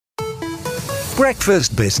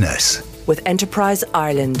Breakfast Business with Enterprise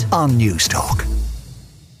Ireland on Newstalk.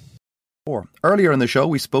 Earlier in the show,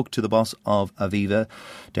 we spoke to the boss of Aviva,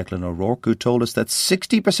 Declan O'Rourke, who told us that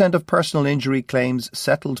 60% of personal injury claims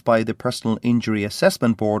settled by the Personal Injury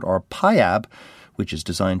Assessment Board, or PIAB, which is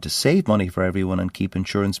designed to save money for everyone and keep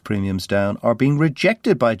insurance premiums down, are being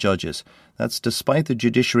rejected by judges. That's despite the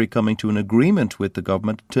judiciary coming to an agreement with the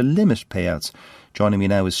government to limit payouts. Joining me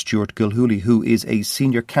now is Stuart Gilhooly, who is a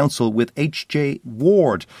senior counsel with H.J.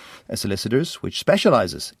 Ward Solicitors, which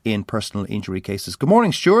specialises in personal injury cases. Good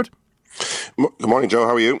morning, Stuart. Good morning, Joe.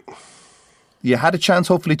 How are you? You had a chance,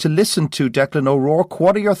 hopefully, to listen to Declan O'Rourke.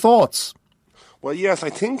 What are your thoughts? Well, yes, I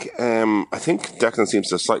think Declan seems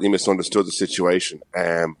to have slightly misunderstood the situation.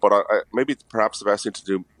 But maybe perhaps the best thing to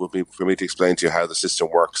do would be for me to explain to you how the system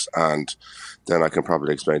works, and then I can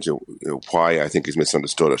probably explain to you why I think he's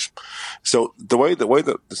misunderstood it. So the way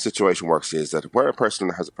that the situation works is that where a person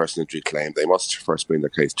has a personal injury claim, they must first bring their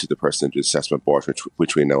case to the Personal Injury Assessment Board,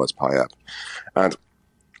 which we know as PIAB. And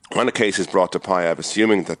when a case is brought to PIAB,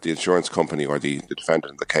 assuming that the insurance company or the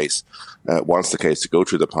defendant in the case wants the case to go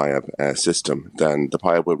through the PIAB system, then the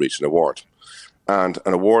PIAB will reach an award. And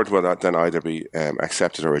an award will then either be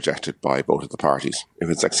accepted or rejected by both of the parties. If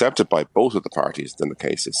it's accepted by both of the parties, then the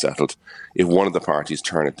case is settled. If one of the parties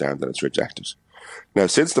turn it down, then it's rejected. Now,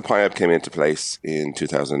 since the PIAB came into place in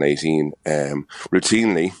 2018,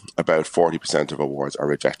 routinely about 40% of awards are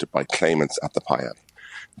rejected by claimants at the PIAB.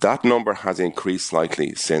 That number has increased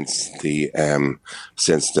slightly since the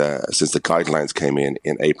guidelines came in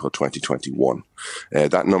April 2021.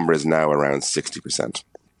 That number is now around 60%.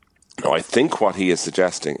 Now, I think what he is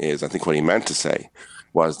suggesting is, I think what he meant to say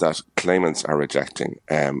was that claimants are rejecting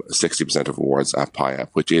 60% of awards at PIAB,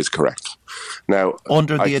 which is correct. Now,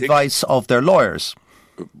 under the advice of their lawyers.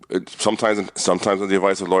 Sometimes on the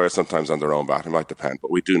advice of lawyers, sometimes on their own bat. It might depend,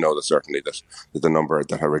 but we do know that certainly that the number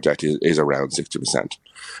that are rejected is around 60%.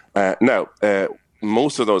 Now,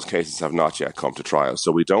 most of those cases have not yet come to trial,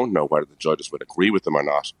 so we don't know whether the judges would agree with them or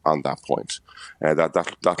not on that point. That'll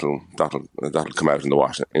come out in the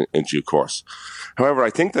wash in due course. However,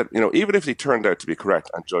 I think that even if it turned out to be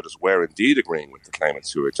correct and judges were indeed agreeing with the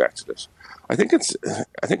claimants who rejected it, I think it's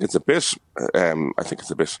a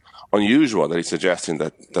bit unusual that he's suggesting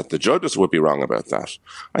that the judges would be wrong about that.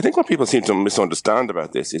 I think what people seem to misunderstand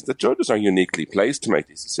about this is that judges are uniquely placed to make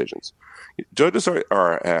these decisions. Judges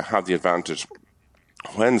have the advantage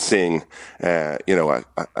when seeing, an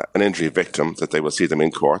injury victim, that they will see them in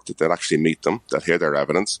court, that they'll actually meet them, they'll hear their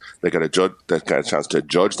evidence, they get a chance to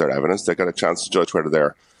judge their evidence, they get a chance to judge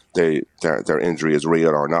whether their injury is real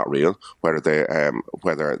or not real,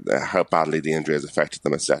 whether how badly the injury has affected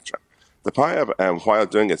them, etc. The PIAB, while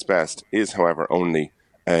doing its best, is, however, only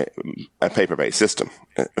a paper-based system.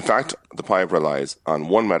 In fact, the PIAB relies on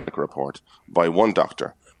one medical report by one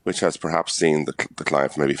doctor, which has perhaps seen the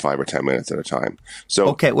client for maybe 5 or 10 minutes at a time. So,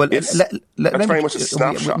 okay, well, that's very much a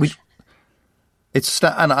snapshot.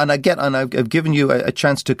 I've given you a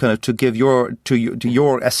chance to kind of to give your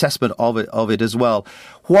assessment of it as well.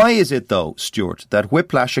 Why is it though, Stuart, that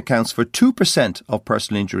whiplash accounts for 2% of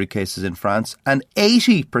personal injury cases in France and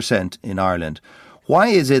 80% in Ireland? Why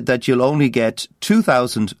is it that you'll only get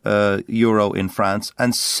 €2,000 in France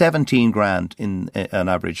and 17 grand on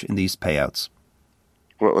average in these payouts?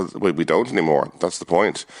 Well, we don't anymore. That's the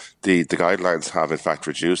point. The guidelines have in fact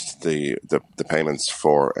reduced the payments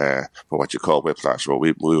for what you call whiplash, what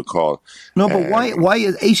we would call. No, but why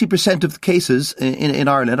is 80% of the cases in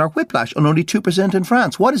Ireland are whiplash and only 2% in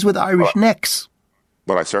France? What is with Irish necks?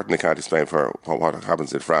 Well, I certainly can't explain for what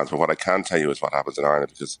happens in France, but what I can tell you is what happens in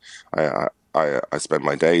Ireland, because I spend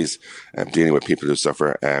my days dealing with people who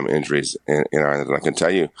suffer injuries in Ireland, and I can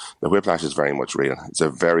tell you the whiplash is very much real. It's a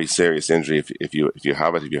very serious injury. If you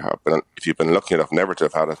have it, if you've been lucky enough never to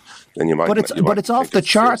have had it, then you might. But it's off the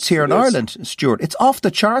charts here in Ireland, Stuart. It's off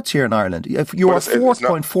the charts here in Ireland. If you are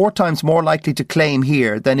 4.4 times more likely to claim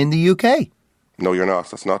here than in the UK. No, you're not.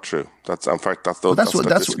 That's not true. That's what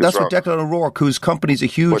Declan O'Rourke, whose company is a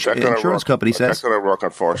huge insurance company, says. Declan O'Rourke,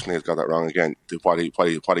 unfortunately, has got that wrong again. What he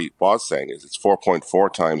was saying is it's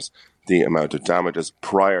 4.4 times the amount of damages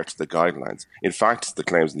prior to the guidelines. In fact, the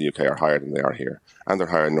claims in the UK are higher than they are here, and they're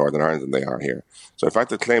higher in Northern Ireland than they are here. So in fact,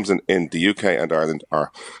 the claims in the UK and Ireland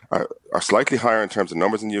are slightly higher in terms of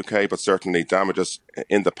numbers in the UK, but certainly damages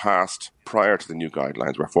in the past prior to the new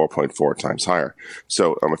guidelines were 4.4 times higher.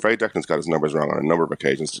 So I'm afraid Declan's got his numbers wrong on a number of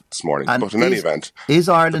occasions this morning. But in any event... Is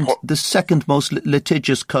Ireland the second most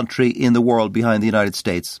litigious country in the world behind the United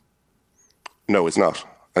States? No, it's not.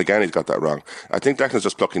 Again, he's got that wrong. I think Declan's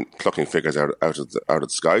just plucking figures out of the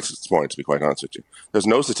sky this morning, to be quite honest with you. There's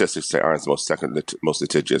no statistics to say Ireland's the most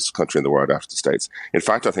litigious country in the world after the States. In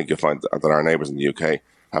fact, I think you'll find that our neighbours in the UK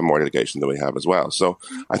have more litigation than we have as well. So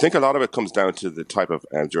I think a lot of it comes down to the type of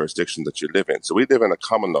jurisdiction that you live in. So we live in a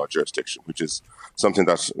common law jurisdiction, which is something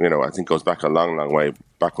that, I think goes back a long, long way,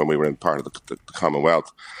 back when we were in part of the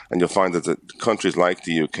Commonwealth. And you'll find that the countries like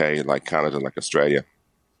the UK, like Canada, like Australia,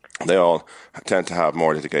 they all tend to have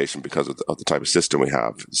more litigation because of the type of system we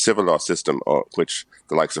have. The civil law system, which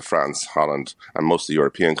the likes of France, Holland, and most of the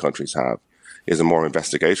European countries have, is a more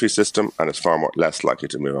investigatory system, and it's far less likely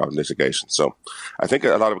to move on litigation. So I think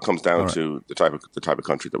a lot of it comes down to the type of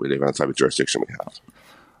country that we live in, the type of jurisdiction we have.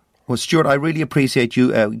 Well, Stuart, I really appreciate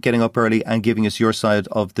you getting up early and giving us your side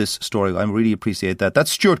of this story. I really appreciate that.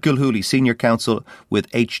 That's Stuart Gilhooly, Senior Counsel with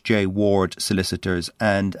H.J. Ward Solicitors.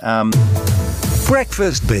 And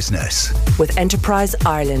Breakfast Business with Enterprise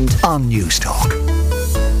Ireland on Newstalk.